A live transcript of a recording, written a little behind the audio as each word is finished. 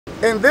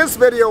In this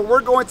video,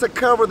 we're going to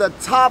cover the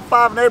top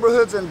 5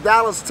 neighborhoods in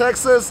Dallas,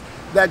 Texas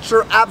that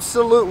you're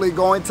absolutely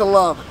going to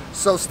love.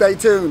 So stay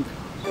tuned.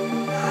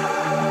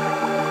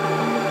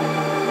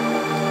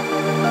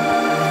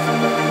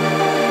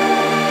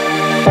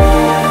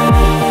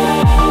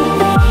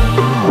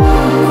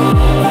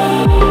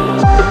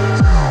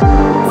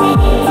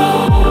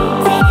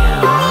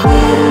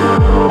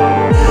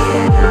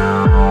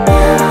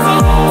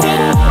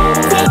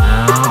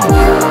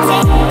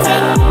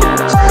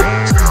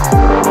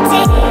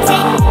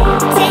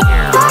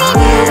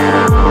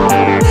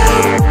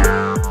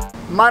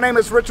 My name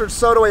is Richard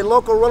Soto, a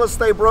local real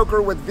estate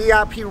broker with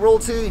VIP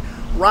Realty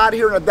right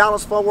here in the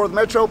Dallas-Fort Worth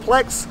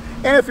Metroplex.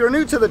 And if you're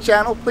new to the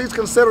channel, please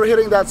consider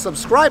hitting that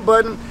subscribe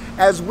button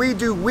as we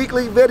do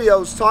weekly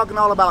videos talking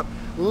all about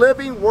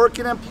living,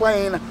 working, and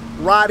playing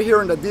right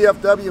here in the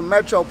DFW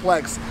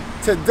Metroplex.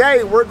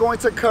 Today, we're going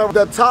to cover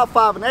the top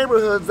 5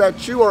 neighborhoods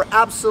that you are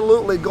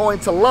absolutely going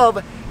to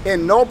love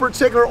in no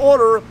particular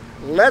order.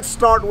 Let's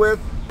start with,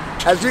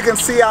 as you can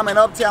see, I'm in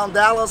Uptown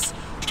Dallas.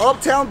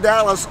 Uptown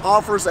Dallas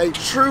offers a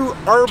true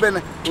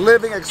urban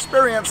living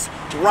experience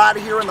right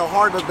here in the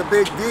heart of the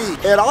Big D.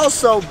 It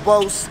also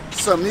boasts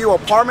some new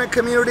apartment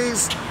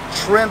communities,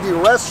 trendy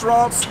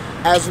restaurants,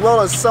 as well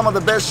as some of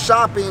the best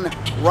shopping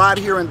right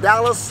here in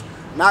Dallas.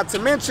 Not to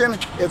mention,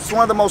 it's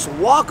one of the most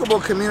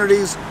walkable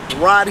communities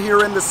right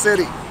here in the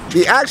city.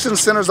 The Action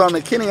Center's on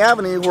McKinney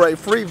Avenue, where a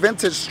free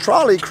vintage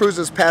trolley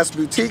cruises past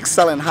boutiques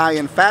selling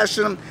high-end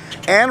fashion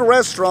and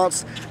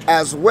restaurants,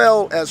 as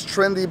well as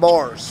trendy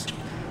bars.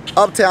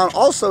 Uptown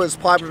also is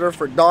popular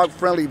for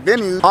dog-friendly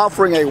venues,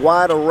 offering a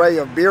wide array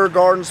of beer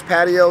gardens,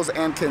 patios,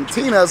 and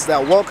cantinas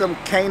that welcome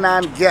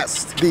canine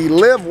guests. The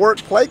live, work,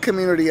 play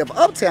community of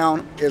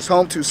Uptown is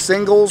home to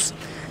singles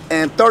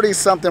and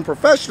 30-something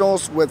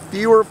professionals with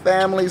fewer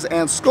families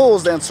and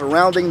schools than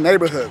surrounding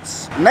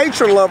neighborhoods.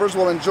 Nature lovers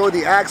will enjoy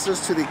the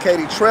access to the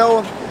Katy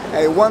Trail,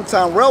 a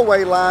one-time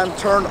railway line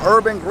turned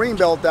urban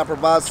greenbelt that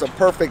provides the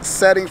perfect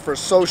setting for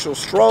social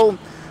stroll.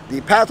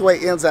 The pathway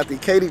ends at the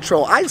Katy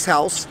Trail Ice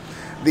House,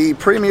 the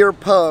premier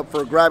pub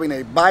for grabbing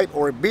a bite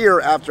or a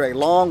beer after a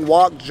long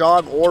walk,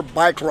 jog, or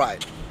bike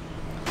ride.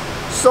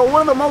 So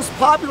one of the most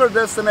popular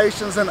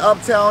destinations in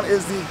Uptown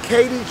is the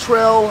Katy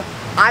Trail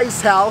Ice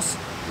House,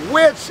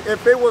 which,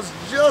 if it was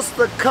just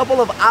a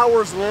couple of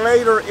hours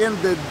later in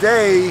the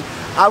day,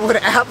 I would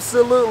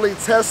absolutely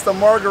test the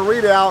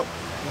margarita out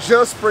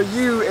just for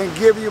you and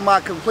give you my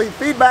complete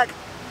feedback.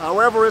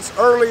 However, it's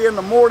early in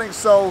the morning,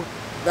 so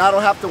that'll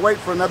have to wait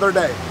for another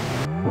day.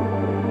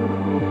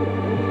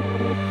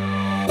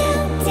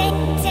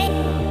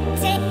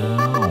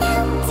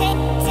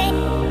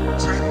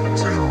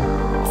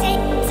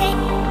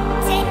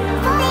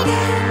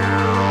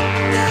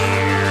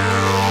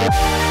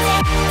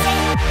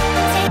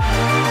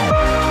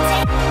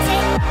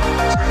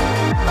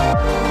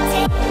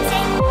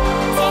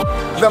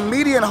 The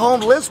median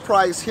home list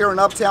price here in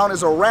Uptown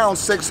is around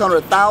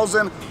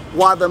 $600,000,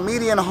 while the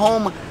median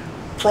home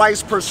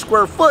price per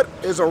square foot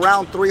is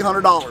around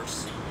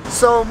 $300.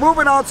 So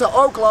moving on to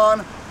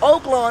Oaklawn.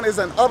 Oaklawn is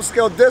an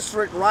upscale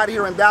district right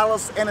here in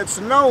Dallas, and it's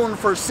known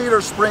for Cedar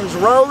Springs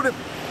Road.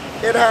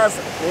 It has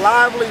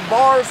lively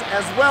bars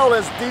as well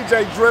as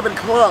DJ-driven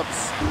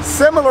clubs.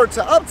 Similar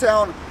to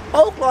Uptown,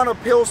 Oaklawn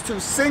appeals to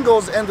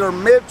singles in their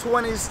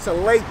mid-20s to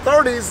late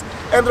 30s,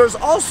 and there's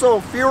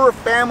also fewer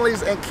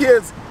families and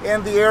kids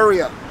in the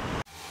area.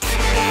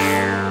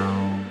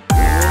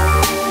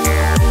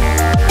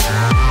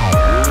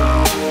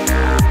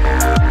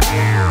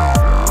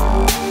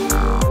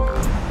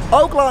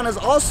 Oaklawn is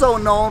also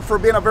known for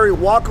being a very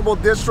walkable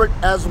district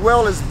as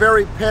well as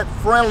very pet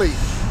friendly.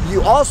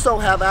 You also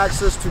have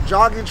access to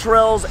jogging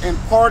trails and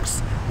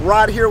parks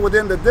right here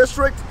within the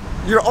district.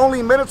 You're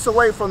only minutes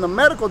away from the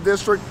medical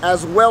district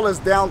as well as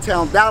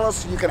downtown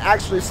Dallas. You can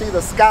actually see the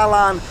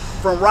skyline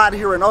from right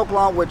here in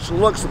Oaklawn, which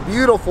looks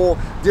beautiful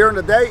during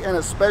the day and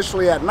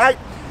especially at night.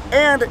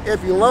 And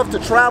if you love to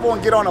travel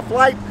and get on a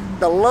flight,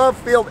 the Love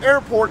Field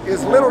Airport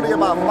is literally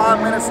about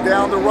 5 minutes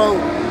down the road.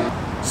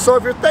 So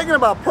if you're thinking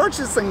about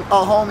purchasing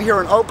a home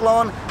here in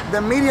Oaklawn, the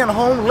median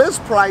home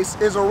list price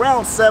is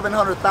around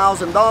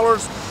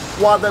 $700,000,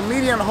 while the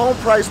median home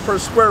price per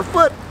square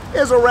foot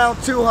is around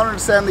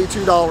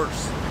 $272.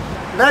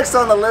 Next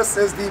on the list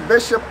is the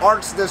Bishop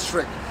Arts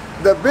District.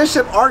 The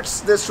Bishop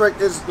Arts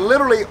District is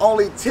literally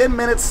only 10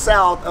 minutes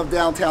south of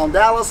downtown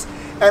Dallas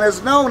and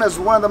is known as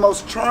one of the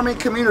most charming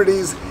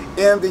communities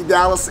in the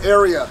Dallas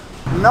area.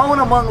 Known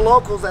among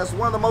locals as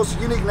one of the most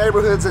unique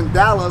neighborhoods in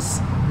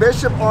Dallas,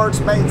 Bishop Arts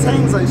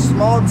maintains a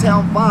small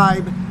town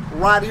vibe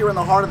right here in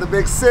the heart of the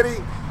big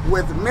city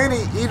with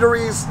many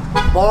eateries,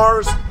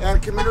 bars,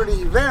 and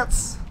community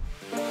events.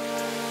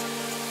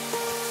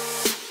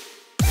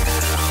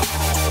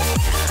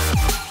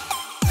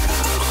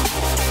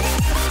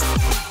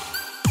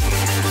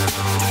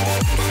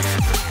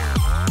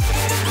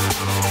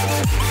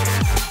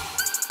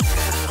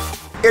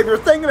 If you're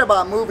thinking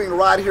about moving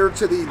right here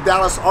to the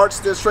Dallas Arts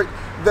District,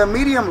 the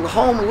median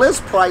home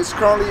list price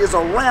currently is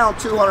around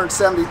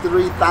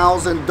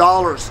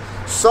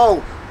 $273,000.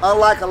 So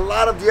Unlike a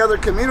lot of the other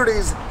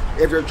communities,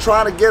 if you're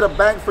trying to get a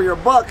bang for your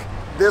buck,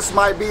 this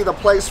might be the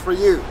place for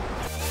you.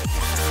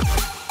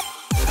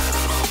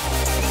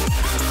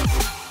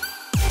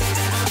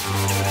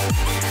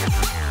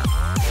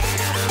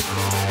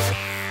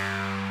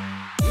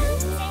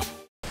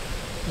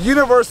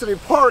 University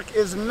Park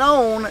is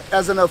known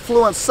as an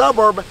affluent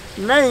suburb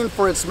named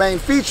for its main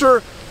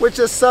feature, which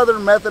is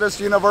Southern Methodist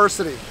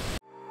University.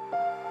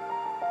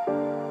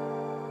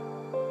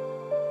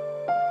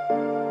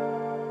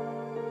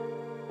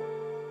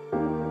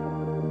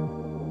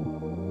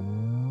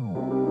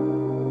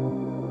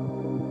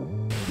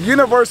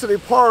 University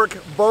Park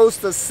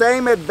boasts the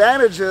same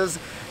advantages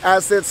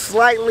as its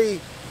slightly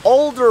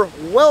older,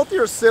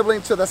 wealthier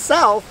sibling to the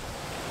south,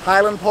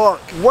 Highland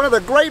Park. One of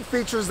the great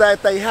features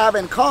that they have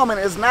in common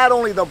is not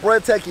only the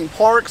breathtaking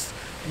parks,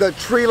 the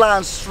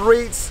tree-lined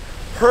streets,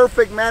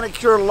 perfect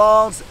manicured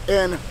lawns,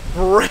 and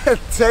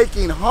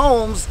breathtaking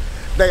homes.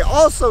 They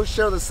also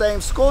share the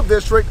same school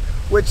district,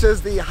 which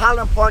is the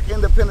Highland Park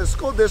Independent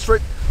School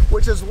District,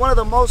 which is one of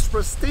the most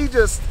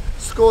prestigious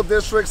school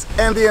districts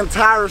in the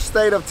entire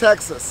state of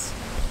Texas.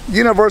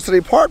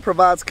 University Park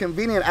provides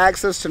convenient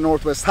access to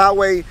Northwest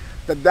Highway,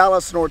 the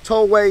Dallas North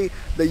Tollway,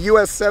 the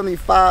US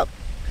 75,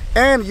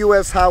 and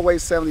US Highway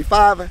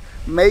 75,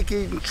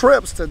 making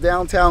trips to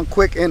downtown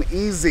quick and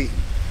easy.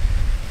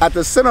 At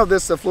the center of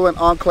this affluent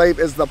enclave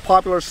is the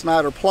popular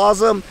Snyder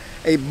Plaza,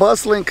 a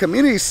bustling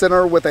community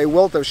center with a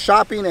wealth of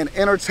shopping and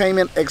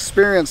entertainment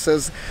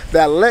experiences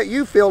that let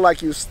you feel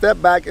like you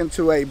step back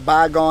into a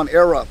bygone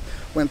era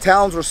when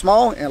towns were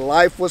small and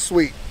life was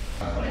sweet.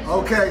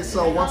 Okay,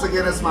 so once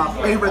again, it's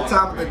my favorite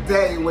time of the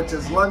day, which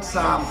is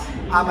lunchtime.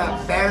 I'm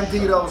at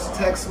Bandito's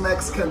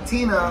Tex-Mex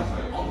Cantina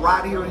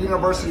right here in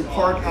University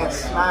Park at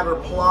Snyder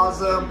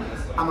Plaza.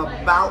 I'm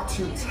about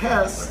to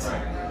test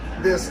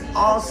this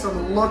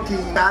awesome looking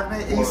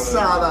carne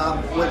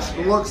asada,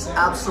 which looks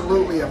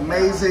absolutely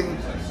amazing.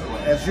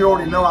 As you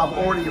already know, I've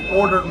already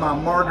ordered my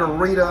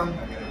margarita,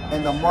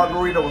 and the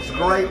margarita was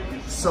great.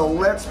 So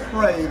let's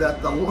pray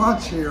that the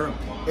lunch here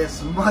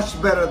is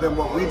much better than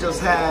what we just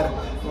had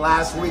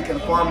last week in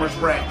Farmers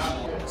Branch.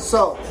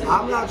 So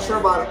I'm not sure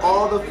about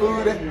all the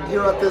food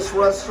here at this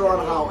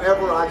restaurant.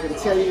 However, I can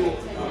tell you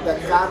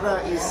the carne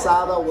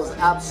asada was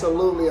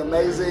absolutely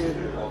amazing.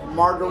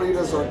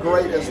 Margaritas are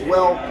great as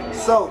well.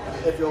 So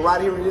if you're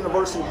right here in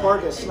University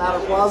Park at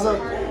Snyder Plaza,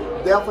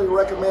 definitely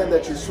recommend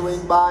that you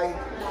swing by.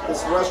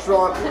 This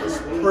restaurant is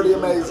pretty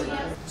amazing.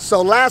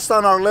 So last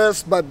on our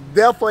list, but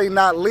definitely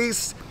not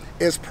least,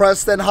 is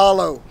Preston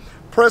Hollow.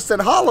 Preston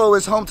Hollow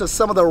is home to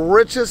some of the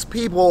richest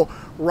people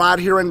right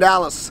here in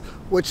Dallas,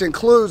 which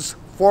includes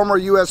former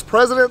U.S.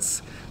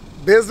 presidents,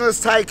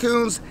 business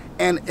tycoons,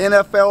 and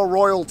NFL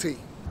royalty.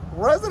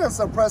 Residents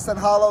of Preston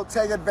Hollow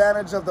take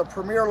advantage of the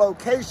premier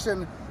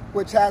location,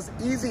 which has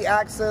easy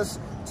access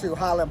to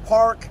Highland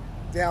Park,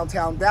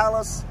 downtown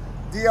Dallas,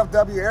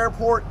 DFW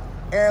Airport,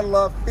 and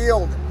Love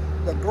Field.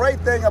 The great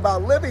thing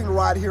about living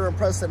right here in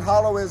Preston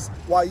Hollow is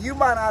while you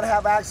might not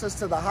have access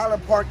to the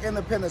Highland Park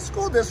Independent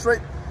School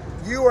District,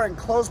 you are in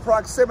close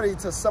proximity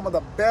to some of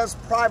the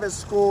best private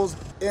schools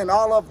in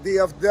all of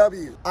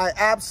DFW. I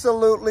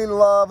absolutely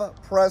love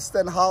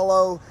Preston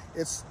Hollow.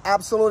 It's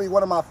absolutely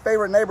one of my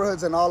favorite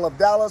neighborhoods in all of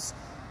Dallas.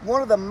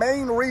 One of the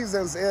main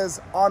reasons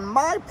is on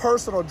my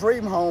personal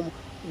dream home,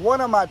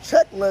 one of my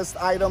checklist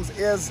items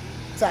is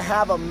to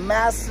have a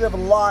massive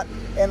lot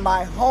in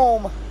my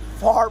home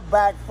far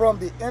back from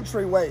the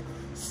entryway.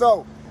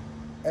 So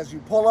as you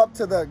pull up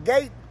to the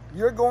gate,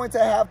 you're going to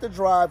have to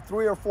drive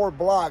 3 or 4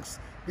 blocks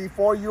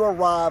before you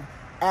arrive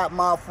at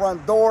my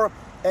front door,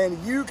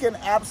 and you can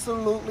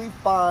absolutely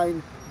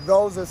find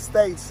those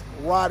estates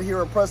right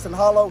here in Preston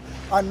Hollow.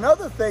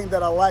 Another thing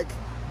that I like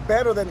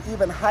better than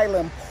even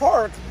Highland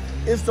Park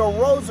is the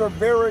roads are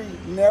very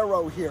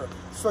narrow here,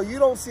 so you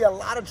don't see a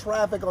lot of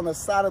traffic on the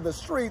side of the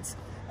streets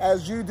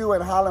as you do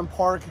in Highland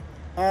Park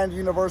and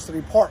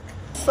University Park.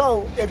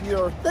 So if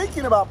you're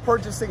thinking about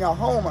purchasing a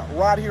home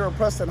right here in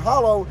Preston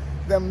Hollow,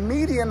 the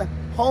median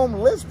home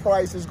list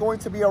price is going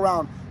to be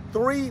around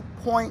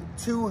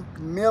 $3.2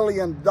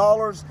 million.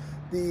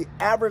 The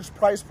average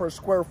price per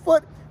square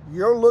foot,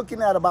 you're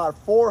looking at about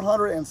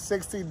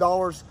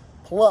 $460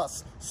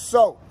 plus.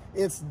 So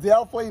it's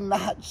definitely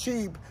not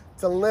cheap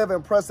to live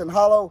in Preston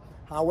Hollow.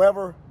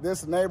 However,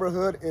 this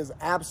neighborhood is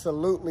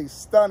absolutely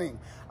stunning.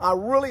 I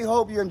really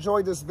hope you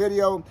enjoyed this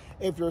video.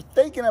 If you're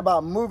thinking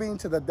about moving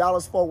to the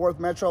Dallas-Fort Worth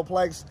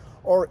Metroplex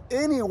or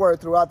anywhere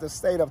throughout the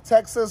state of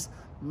Texas,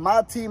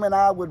 my team and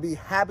I would be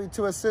happy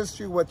to assist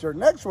you with your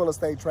next real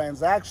estate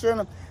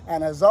transaction.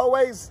 And as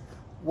always,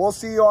 we'll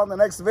see you on the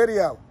next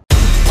video.